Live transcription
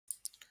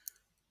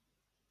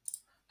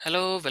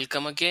Hello,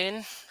 welcome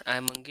again.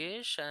 I'm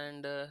Mangesh,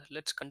 and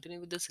let's continue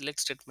with the select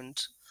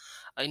statements.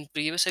 In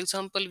previous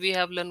example, we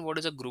have learned what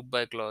is a group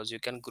by clause. You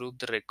can group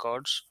the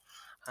records,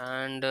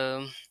 and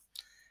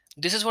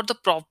this is what the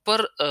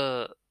proper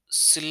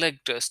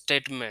select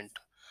statement,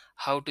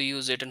 how to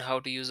use it and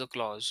how to use a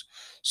clause.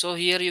 So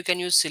here you can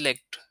use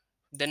select,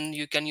 then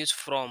you can use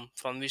from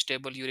which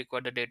table you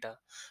require the data.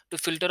 To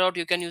filter out,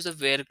 you can use the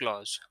where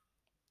clause.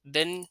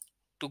 Then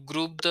to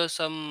group the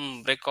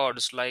some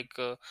records like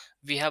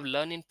we have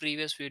learned in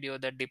previous video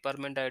that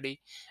department id,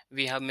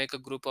 we have make a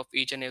group of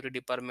each and every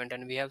department,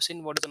 and we have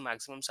seen what is the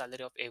maximum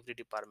salary of every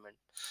department.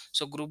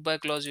 So group by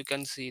clause you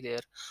can see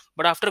there.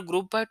 But after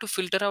group by, to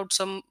filter out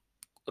some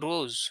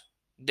rows,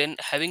 then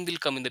having will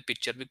come in the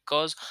picture,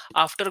 because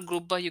after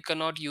group by you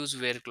cannot use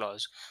where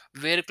clause.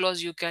 Where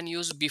clause you can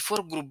use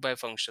before group by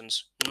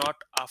functions, not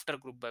after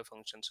group by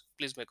functions.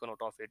 Please make a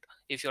note of it.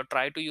 If you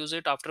try to use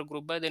it after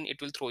group by, then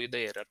it will throw you the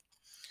error.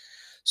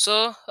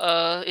 So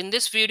in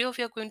this video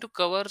we are going to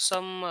cover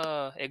some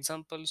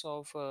examples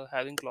of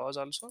having clause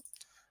also,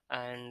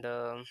 and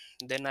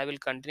then I will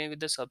continue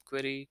with the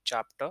subquery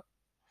chapter,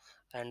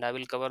 and I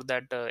will cover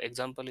that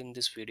example in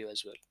this video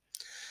as well.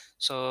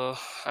 So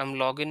I'm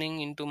logging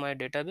into my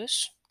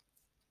database.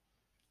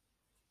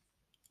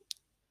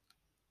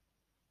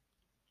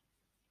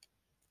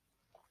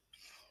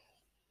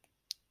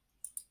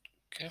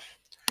 Okay,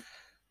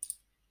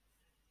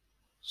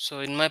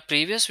 so in my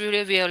previous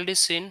video we already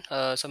seen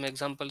some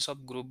examples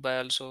of group by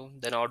also,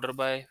 then order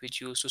by, which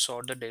used to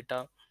sort the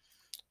data.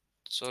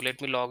 So let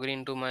me log in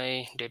into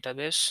my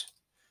database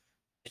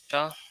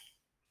data.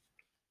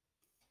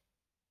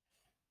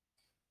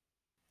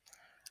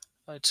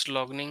 It's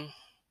logging.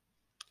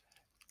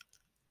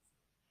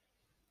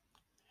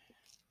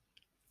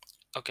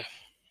 Okay,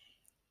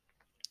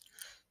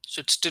 so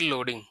it's still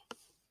loading.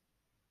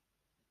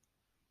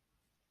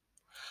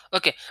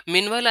 Okay,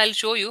 meanwhile, I'll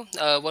show you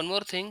one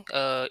more thing.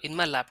 In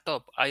my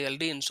laptop, I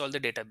already installed the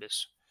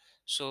database.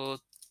 So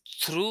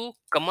through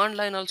command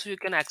line also you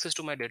can access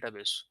to my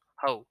database.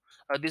 How?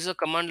 This is a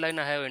command line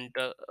I have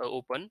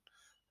open.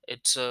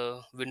 It's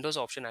a Windows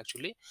option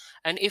actually.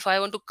 And if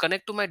I want to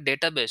connect to my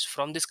database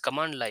from this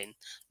command line,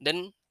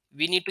 then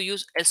we need to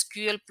use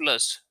SQL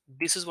plus.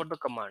 This is what the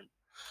command.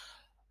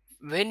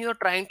 When you're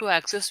trying to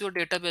access your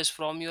database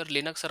from your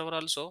Linux server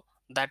also,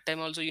 that time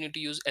also you need to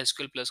use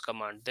SQL plus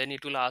command. Then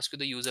it will ask you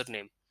the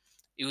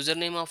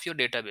username of your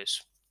database.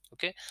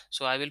 Okay,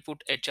 so I will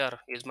put hr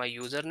is my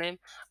username.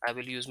 I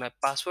will use my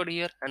password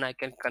here, and I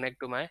can connect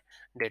to my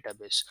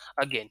database.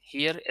 Again,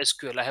 here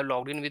SQL, I have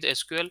logged in with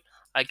SQL.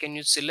 I can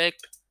use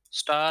select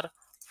star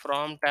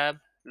from tab.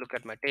 Look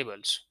at my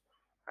tables.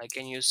 I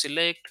can use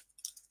select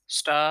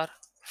star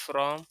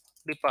from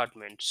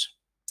departments.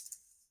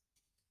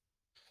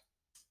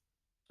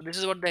 So this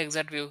is what the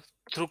exact view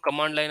through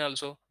command line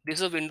also.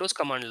 This is a Windows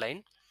command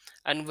line,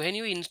 and when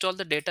you install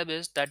the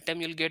database, that time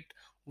you'll get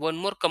one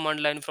more command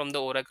line from the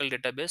Oracle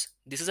database.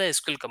 This is a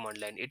SQL command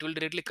line. It will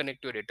directly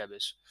connect to your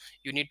database.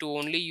 You need to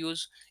only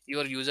use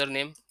your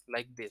username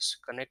like this.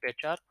 Connect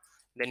HR,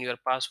 then your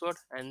password,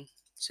 and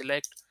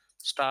select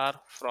star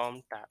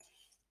from tab.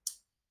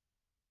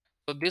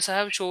 So this I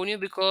have shown you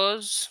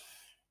because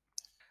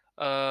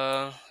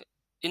uh,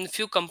 in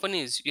few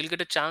companies you'll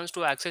get a chance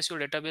to access your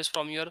database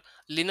from your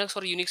Linux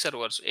or Unix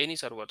servers, any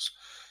servers.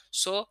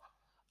 So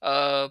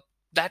uh,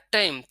 that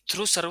time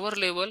through server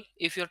level,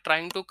 if you're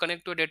trying to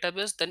connect to a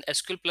database, then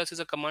SQL plus is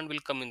a command will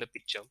come in the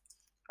picture.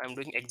 I'm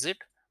doing exit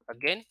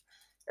again.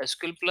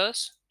 SQL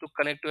plus to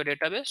connect to a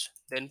database,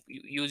 then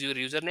use your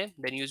username,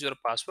 then use your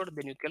password,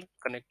 then you can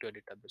connect to a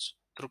database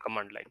through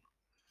command line.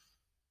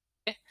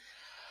 Okay.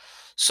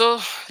 So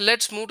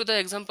let's move to the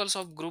examples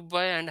of group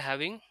by and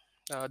having.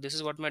 This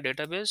is what my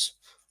database.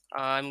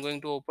 I'm going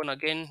to open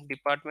again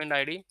department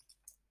ID,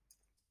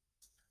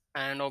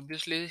 and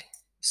obviously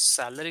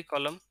salary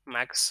column,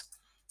 max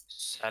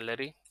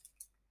salary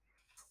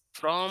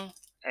from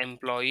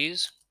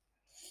employees,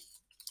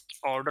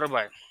 order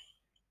by,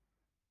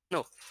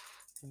 no,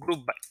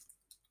 group by.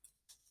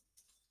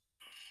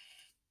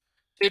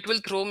 It will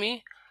throw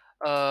me,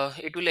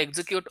 it will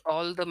execute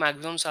all the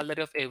maximum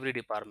salary of every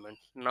department.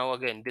 Now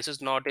again, this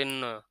is not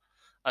in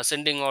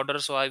ascending order,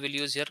 so I will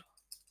use here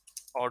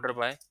order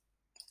by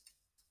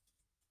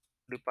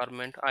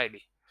department ID.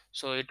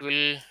 So it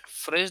will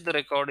fresh the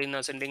record in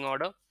ascending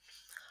order.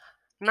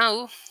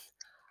 Now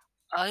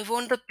I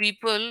want the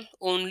people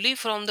only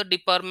from the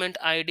department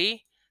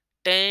ID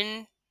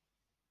 10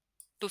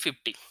 to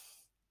 50.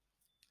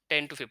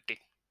 10 to 50.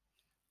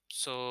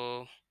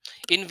 So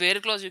in where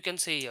clause you can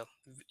say here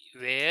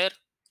where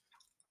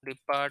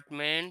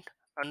department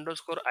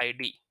underscore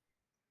ID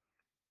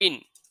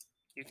in,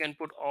 you can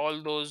put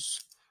all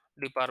those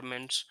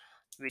departments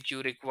which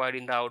you required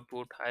in the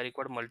output. I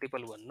required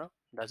multiple one, no?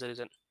 That's the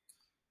reason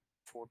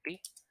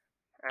 40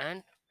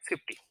 and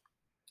 50.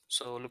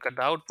 So look at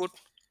the output.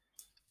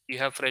 You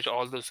have fresh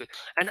all those,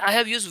 and I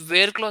have used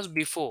where clause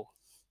before,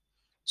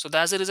 so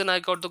that's the reason I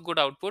got the good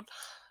output.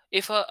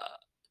 If a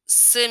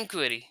same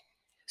query,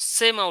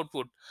 same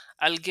output,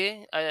 I'll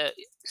get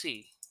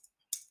see.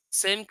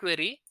 Same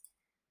query,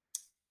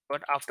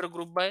 but after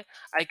group by,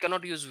 I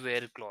cannot use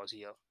where clause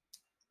here.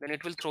 Then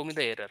it will throw me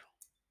the error.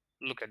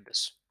 Look at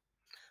this.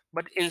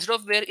 But instead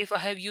of where, if I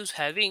have used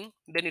having,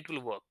 then it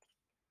will work.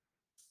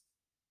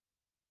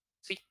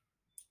 See,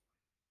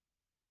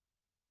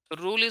 the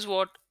rule is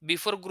what?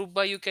 Before group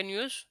by, you can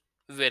use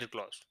where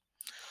clause.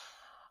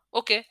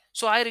 Okay,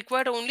 so I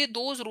required only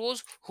those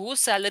rows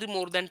whose salary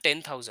more than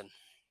 10,000.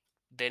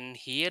 Then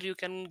here you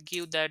can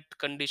give that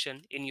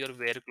condition in your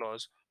where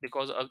clause,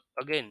 because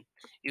again,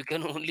 you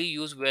can only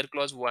use where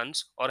clause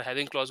once or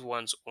having clause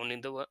once only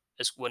in the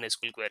one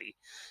SQL query.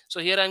 So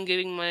here I'm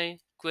giving my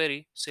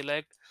query,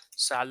 select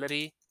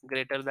salary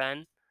greater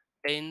than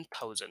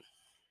 10,000.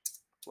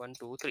 1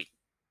 2 3.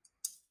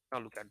 Now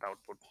look at the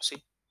output.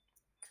 See,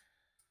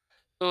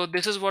 so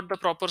this is what the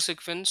proper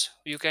sequence.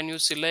 You can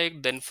use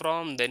select, then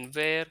from, then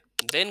where,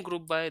 then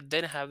group by,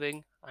 then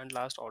having, and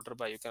last order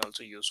by you can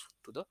also use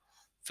to the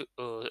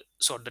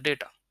sort the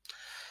data.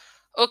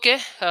 Okay,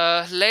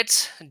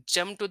 let's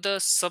jump to the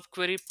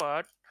subquery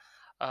part.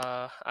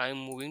 I'm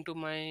moving to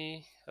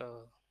my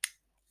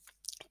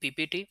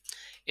PPT.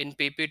 In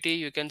PPT,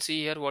 you can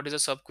see here what is a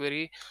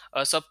subquery.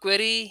 A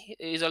subquery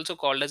is also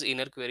called as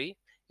inner query.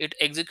 It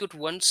executes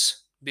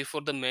once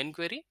before the main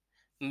query.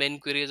 Main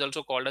query is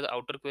also called as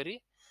outer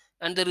query.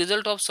 And the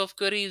result of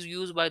subquery is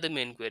used by the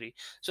main query.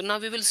 So now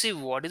we will see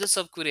what is a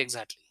subquery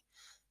exactly.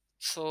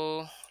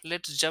 So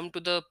let's jump to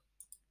the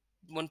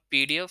one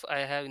PDF I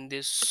have in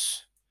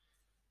this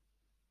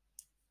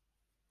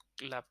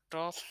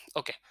laptop.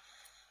 Okay,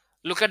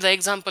 look at the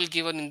example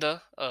given in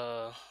the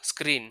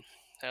screen.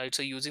 It's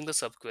using the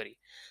subquery.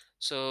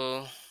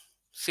 So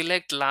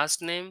select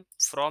last name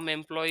from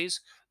employees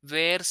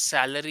where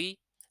salary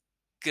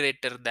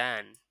greater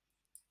than.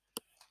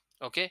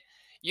 Okay,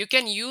 you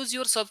can use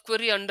your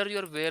subquery under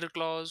your where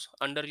clause,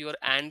 under your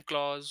and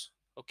clause,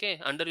 okay,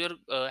 under your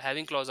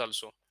having clause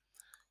also.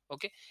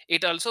 Okay,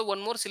 it also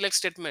one more select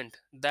statement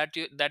that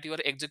you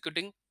are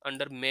executing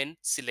under main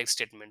select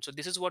statement. So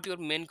this is what your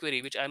main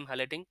query, which I am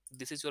highlighting.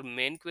 This is your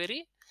main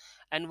query,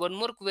 and one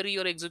more query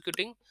you are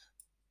executing,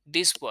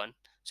 this one.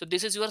 So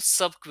this is your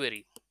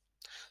subquery.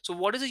 So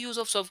what is the use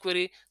of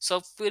subquery?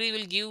 Subquery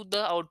will give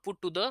the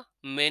output to the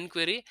main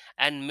query,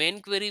 and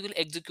main query will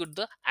execute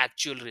the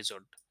actual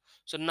result.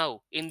 So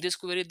now in this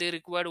query they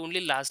required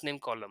only last name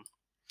column.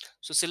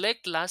 So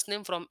select last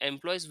name from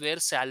employees where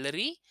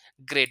salary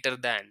greater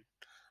than.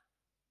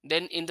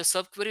 Then in the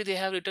subquery they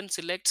have written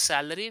select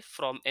salary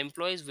from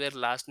employees where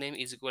last name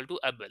is equal to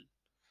Abel.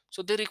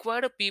 So they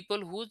required a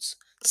people whose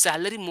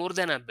salary more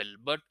than Abel,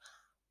 but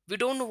we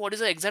don't know what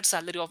is the exact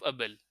salary of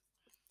Abel.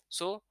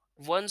 So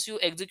once you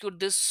execute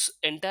this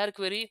entire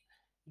query,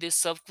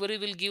 this subquery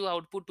will give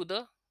output to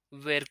the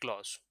where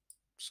clause.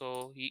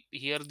 So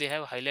here they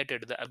have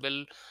highlighted the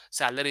Abel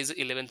salary is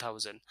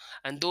 11,000,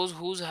 and those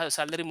whose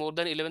salary more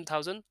than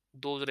 11,000,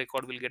 those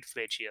record will get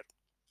fetched here.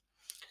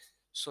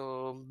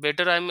 So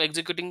better I'm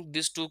executing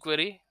this two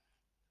query.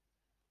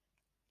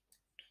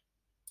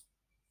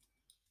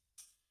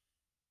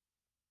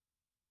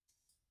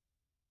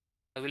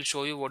 I will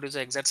show you what is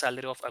the exact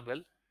salary of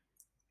Abel.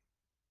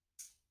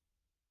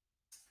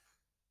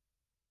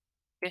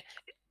 Okay,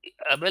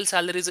 Abel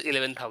salary is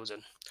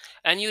 11,000,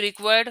 and you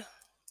required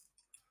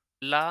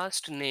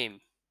last name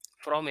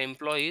from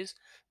employees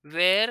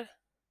where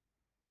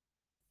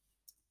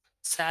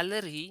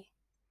salary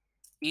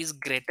is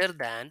greater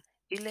than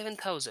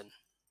 11,000.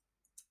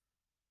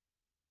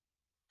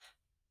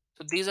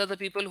 So these are the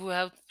people who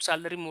have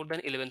salary more than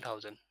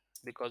 11,000.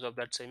 Because of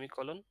that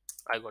semicolon,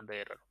 I got the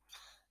error.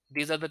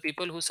 These are the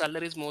people whose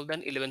salary is more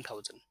than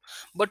 11,000.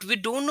 But we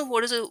don't know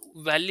what is the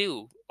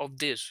value of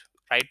this.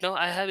 Right now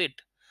I have it.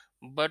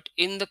 But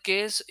in the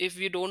case, if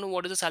we don't know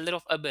what is the salary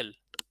of Abel,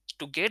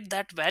 to get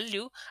that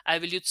value, I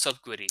will use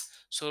subquery.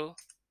 So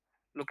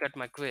look at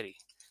my query.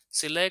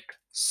 Select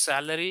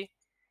salary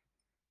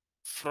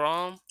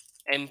from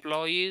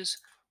employees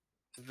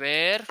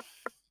where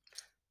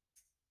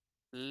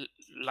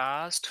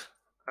last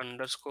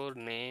underscore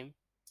name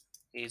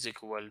is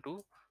equal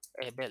to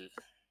Abel.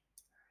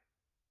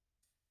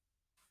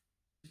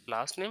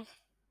 Last name?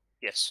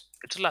 Yes,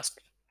 it's last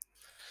name.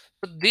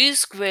 So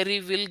this query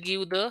will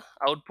give the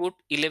output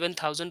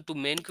 11,000 to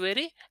main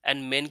query,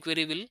 and main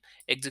query will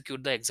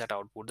execute the exact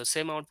output. The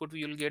same output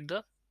you will get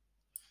the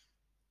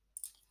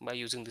by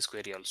using this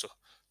query also.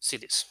 See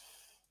this.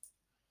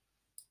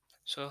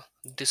 So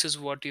this is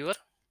what your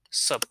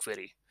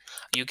subquery.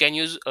 You can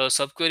use a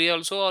subquery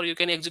also, or you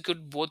can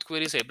execute both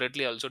queries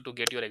separately also to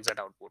get your exact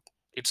output.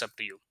 It's up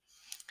to you.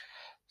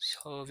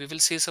 So we will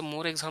see some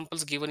more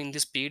examples given in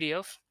this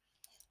PDF.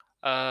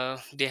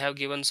 They have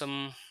given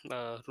some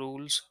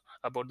rules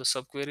about the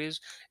subqueries.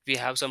 We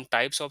have some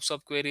types of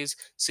subqueries,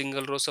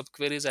 single row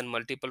subqueries and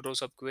multiple row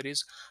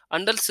subqueries.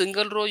 Under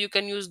single row you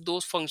can use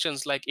those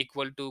functions like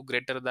equal to,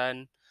 greater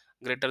than,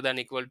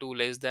 equal to,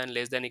 less than,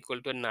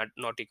 equal to, and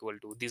not equal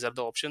to. These are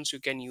the options you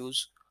can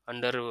use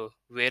under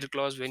where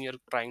clause when you're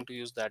trying to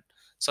use that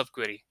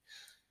subquery.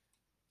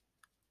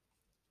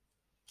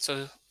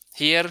 So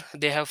Here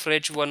they have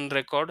fetch one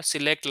record.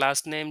 Select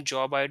last name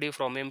job ID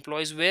from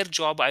employees where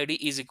job ID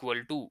is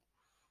equal to.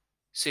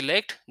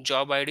 Select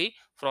job ID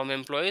from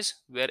employees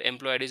where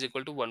employee ID is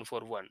equal to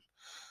 141.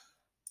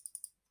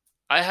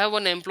 I have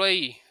one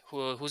employee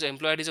whose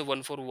employee ID is a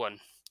 141,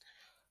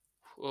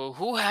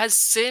 who has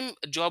same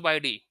job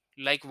ID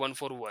like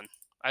 141.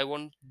 I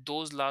want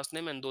those last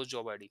name and those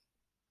job ID.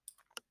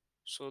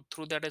 So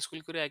through that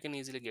SQL query, I can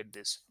easily get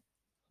this.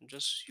 I'm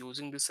just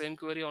using the same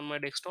query on my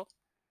desktop,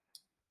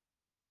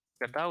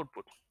 get the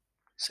output.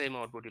 Same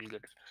output you'll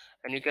get,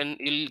 and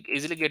you'll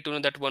easily get to know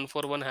that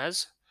 141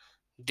 has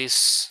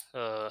this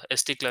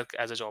ST clerk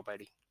as a job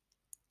ID.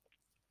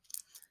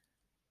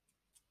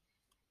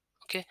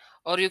 Okay,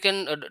 or you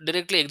can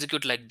directly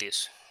execute like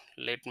this.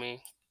 Let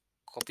me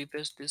copy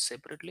paste this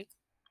separately.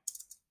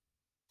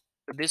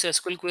 So this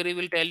SQL query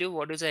will tell you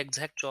what is the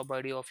exact job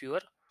ID of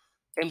your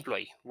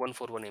employee,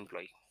 141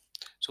 employee.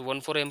 So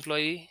 141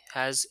 employee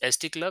has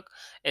ST clerk.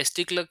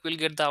 ST clerk will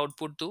get the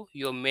output to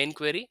your main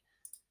query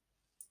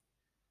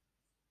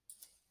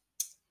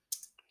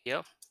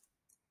here,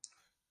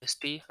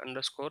 ST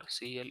underscore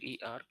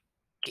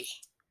CLERK.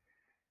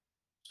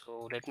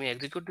 So let me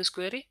execute this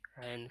query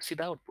and see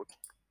the output.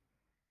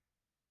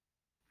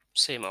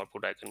 Same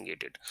output I can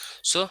get it.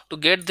 So to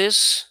get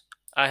this,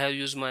 I have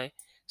used my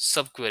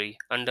subquery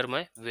under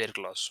my where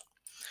clause.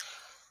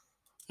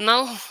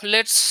 Now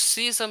let's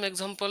see some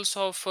examples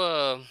of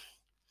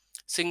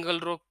single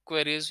row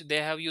queries.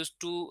 They have used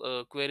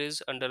two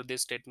queries under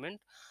this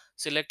statement.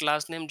 Select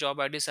last name, job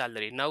ID,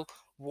 salary. Now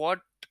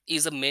what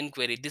is a main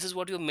query? This is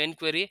what your main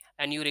query,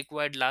 and you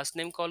required last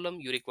name column,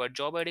 you required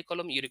job ID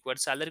column, you required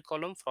salary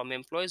column from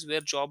employees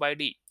where job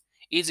ID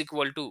is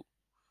equal to.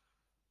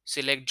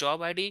 Select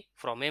job ID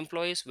from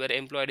employees where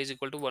employee ID is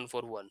equal to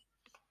 141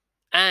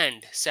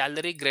 and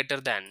salary greater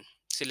than.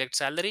 Select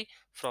salary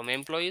from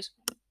employees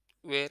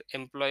where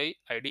employee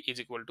ID is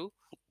equal to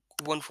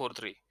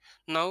 143.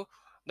 Now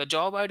the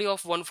job ID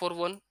of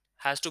 141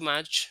 has to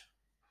match,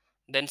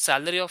 then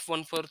salary of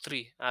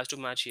 143 has to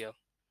match here.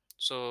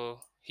 So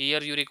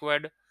here you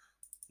required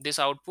this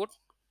output,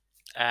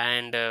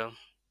 and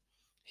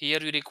here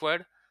you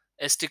required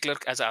ST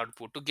clerk as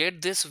output. To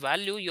get this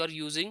value, you are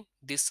using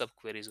these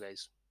subqueries,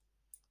 guys.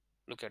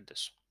 Look at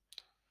this.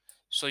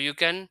 So you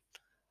can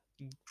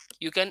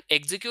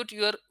execute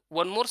your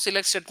one more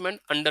select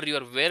statement under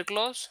your where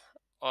clause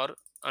or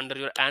under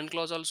your and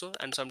clause also,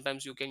 and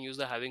sometimes you can use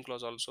the having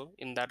clause also.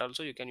 In that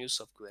also you can use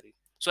subquery.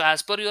 So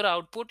as per your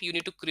output, you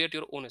need to create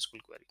your own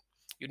SQL query.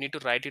 You need to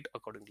write it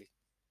accordingly.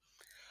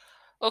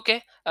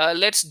 Okay,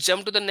 let's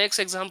jump to the next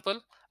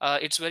example.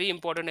 It's very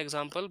important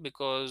example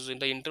because in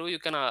the interview you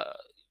can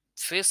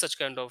face such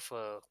kind of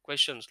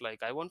questions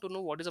like, I want to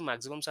know what is the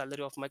maximum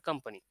salary of my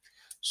company.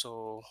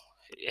 So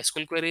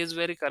SQL query is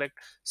very correct.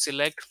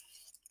 Select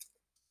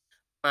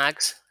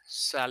max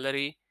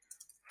salary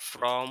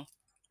from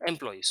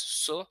employees.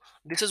 So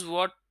this is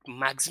what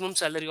maximum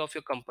salary of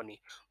your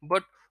company.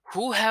 But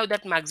who have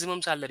that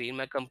maximum salary in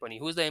my company?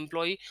 Who is the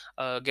employee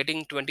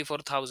getting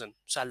 24,000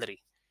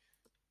 salary?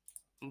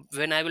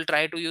 When I will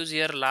try to use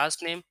here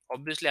last name,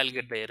 obviously I'll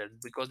get the error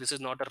because this is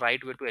not a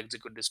right way to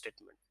execute this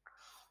statement.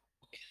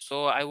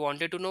 So I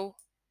wanted to know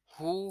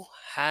who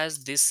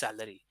has this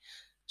salary.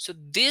 So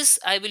this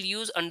I will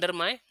use under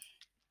my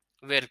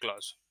where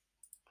clause.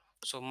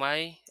 So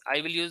I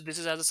will use this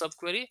is as a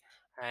subquery,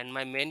 and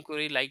my main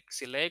query like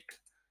select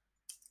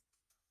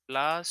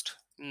last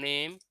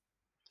name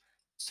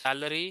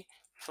salary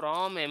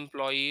from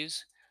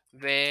employees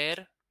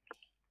where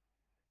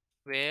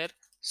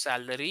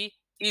salary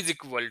is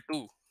equal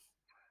to,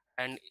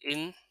 and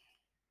in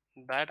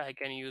that I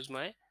can use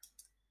my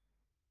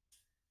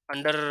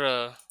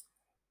under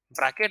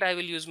bracket I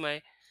will use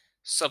my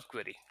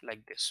subquery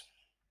like this.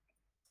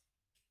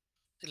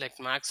 Select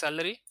max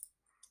salary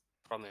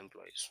from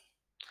employees.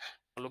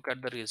 Look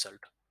at the result.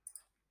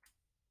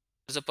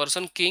 There's a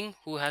person king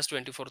who has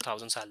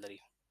 24,000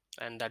 salary,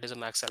 and that is a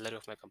max salary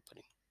of my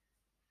company.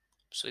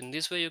 So in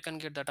this way you can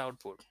get that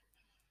output.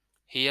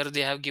 Here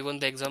they have given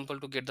the example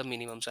to get the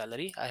minimum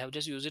salary. I have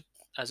just used it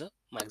as a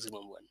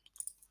maximum one.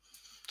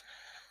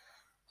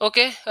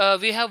 Okay,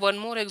 we have one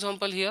more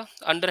example here.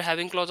 Under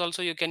having clause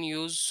also you can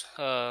use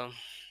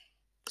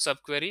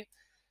subquery.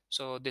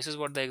 So this is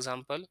what the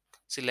example.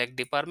 Select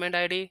department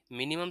ID,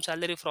 minimum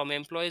salary from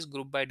employees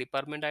group by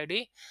department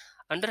ID.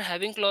 Under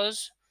having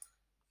clause,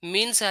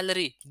 mean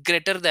salary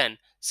greater than.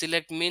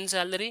 Select mean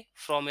salary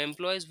from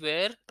employees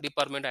where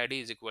department ID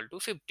is equal to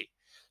 50.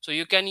 So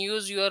you can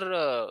use your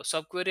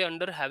subquery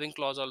under having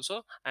clause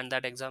also, and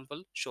that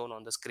example shown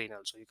on the screen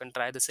also. You can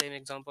try the same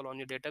example on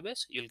your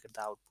database, you'll get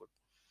the output.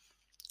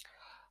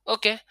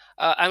 Okay,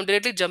 I'm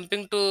directly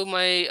jumping to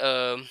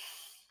my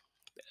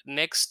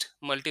next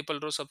multiple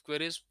row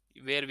subqueries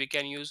where we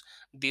can use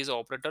these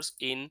operators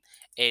in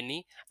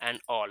any and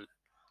all.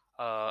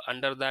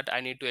 Under that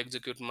I need to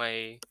execute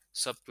my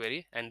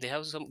subquery, and they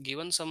have some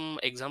given some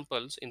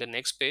examples in the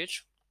next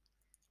page.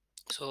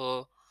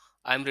 So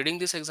I'm reading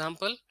this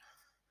example.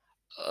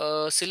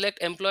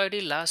 Select employee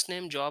ID, last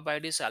name, job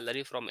ID,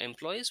 salary from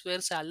employees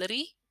where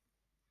salary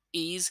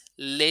is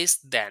less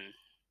than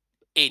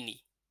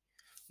any.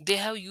 They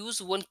have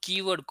used one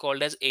keyword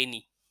called as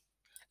any,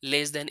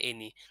 less than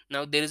any.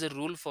 Now there is a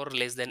rule for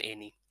less than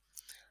any.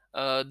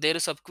 Their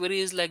subquery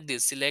is like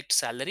this: select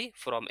salary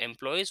from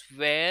employees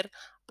where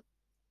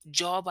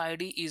job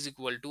ID is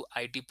equal to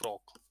IT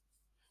proc.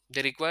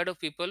 They required of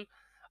people,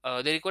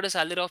 they required a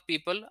salary of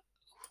people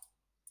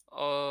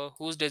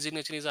whose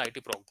designation is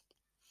IT proc.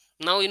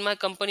 Now in my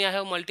company I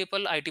have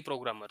multiple IT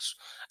programmers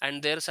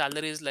and their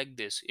salary is like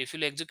this. If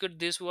you'll execute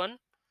this one,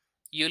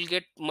 you'll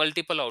get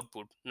multiple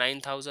output: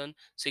 9,000,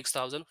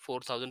 6,000,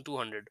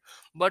 4,200.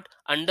 But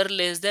under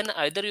less than,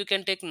 either you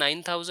can take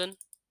 9,000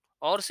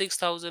 or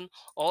 6,000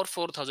 or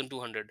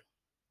 4,200,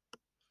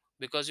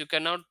 because you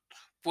cannot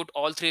put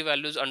all three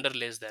values under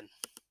less than.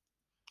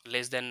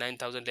 Less than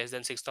 9,000, less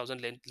than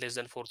 6,000, less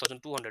than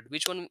 4,200,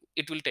 which one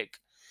it will take?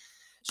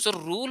 So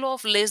rule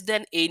of less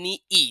than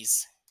any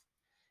is,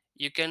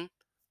 you can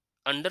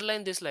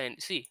underline this line.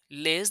 See,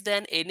 less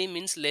than any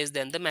means less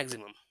than the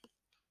maximum.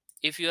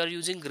 If you are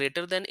using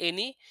greater than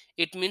any,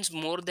 it means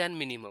more than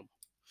minimum.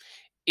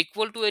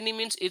 Equal to any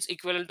means it's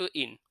equivalent to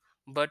in.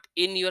 But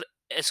in your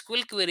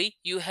SQL query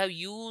you have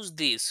used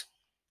this.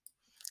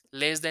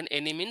 Less than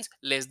any means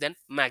less than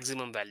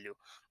maximum value.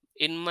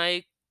 In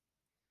my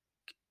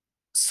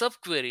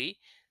subquery,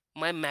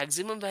 my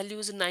maximum value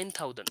is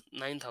 9,000.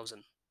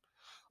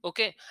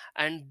 Okay,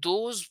 and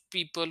those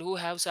people who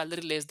have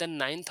salary less than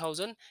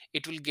 9,000,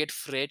 it will get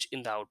fetched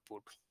in the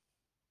output.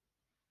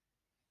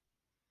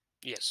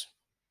 Yes,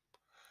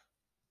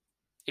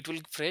 it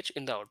will fetch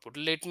in the output.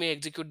 Let me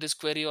execute this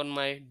query on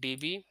my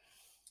DB.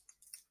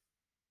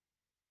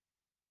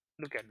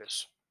 Look at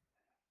this.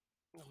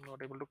 I'm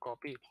not able to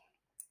copy it.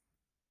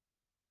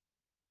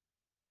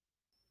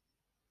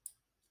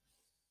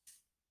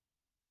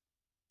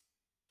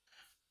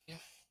 Yeah.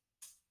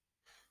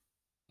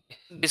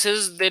 This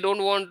is, they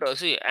don't want,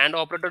 see, and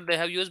operator they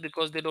have used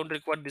because they don't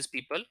require these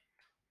people.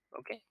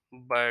 Okay,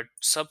 but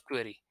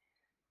subquery,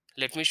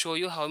 let me show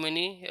you how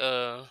many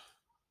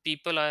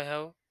people I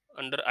have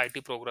under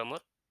IT programmer.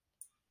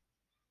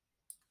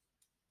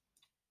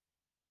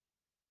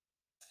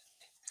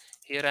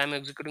 Here I am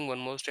executing one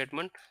more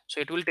statement,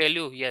 so it will tell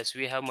you, yes,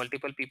 we have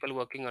multiple people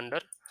working under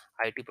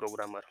IT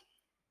programmer,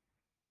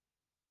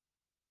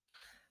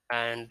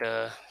 and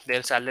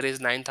their salary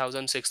is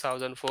 9,000,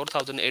 6,000,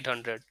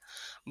 4,800.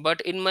 But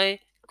in my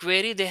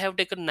query they have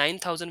taken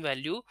 9,000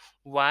 value.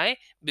 Why?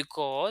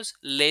 Because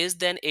less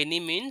than any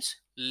means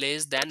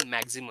less than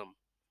maximum,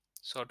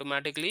 so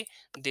automatically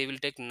they will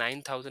take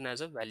 9,000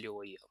 as a value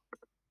over here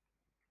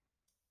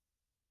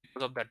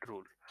because of that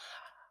rule.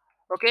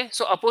 Okay,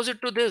 so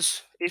opposite to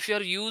this, if you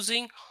are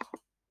using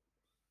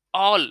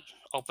all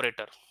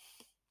operator,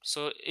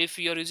 so if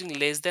you are using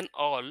less than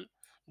all,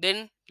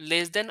 then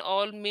less than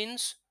all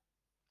means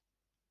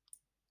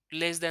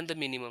less than the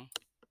minimum.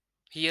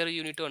 Here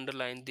you need to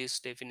underline this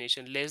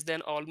definition: less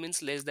than all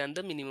means less than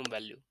the minimum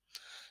value.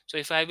 So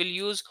if I will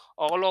use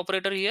all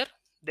operator here,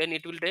 then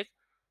it will take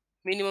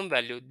minimum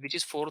value, which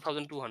is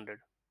 4,200.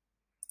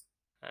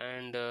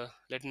 And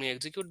let me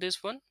execute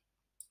this one.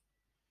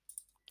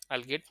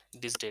 I'll get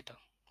this data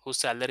whose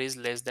salary is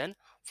less than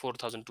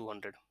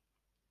 4,200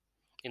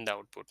 in the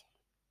output.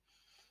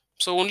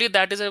 So only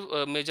that is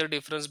a major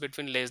difference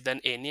between less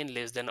than any and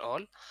less than all.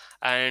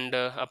 And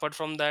apart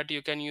from that,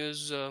 you can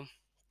use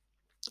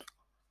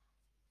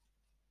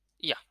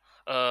yeah,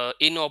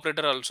 in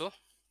operator also.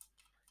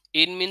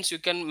 In means you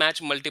can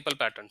match multiple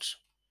patterns.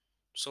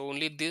 So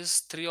only these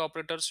three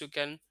operators you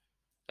can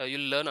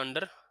you'll learn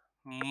under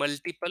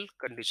multiple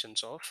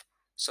conditions of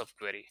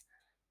subquery,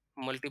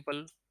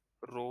 multiple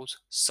rows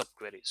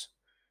subqueries: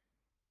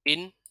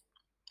 in,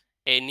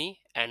 any,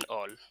 and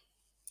all.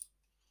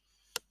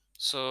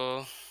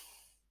 So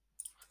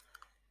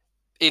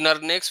in our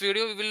next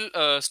video we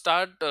will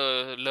start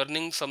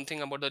learning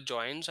something about the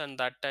joins, and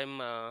that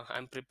time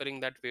I'm preparing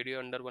that video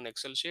under one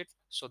Excel sheet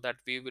so that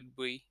we would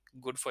be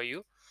good for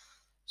you.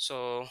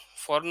 So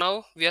for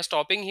now we are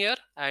stopping here,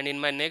 and in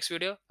my next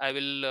video I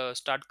will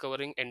start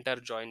covering entire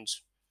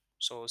joins.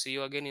 So see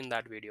you again in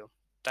that video.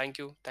 Thank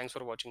you. Thanks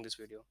for watching this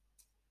video.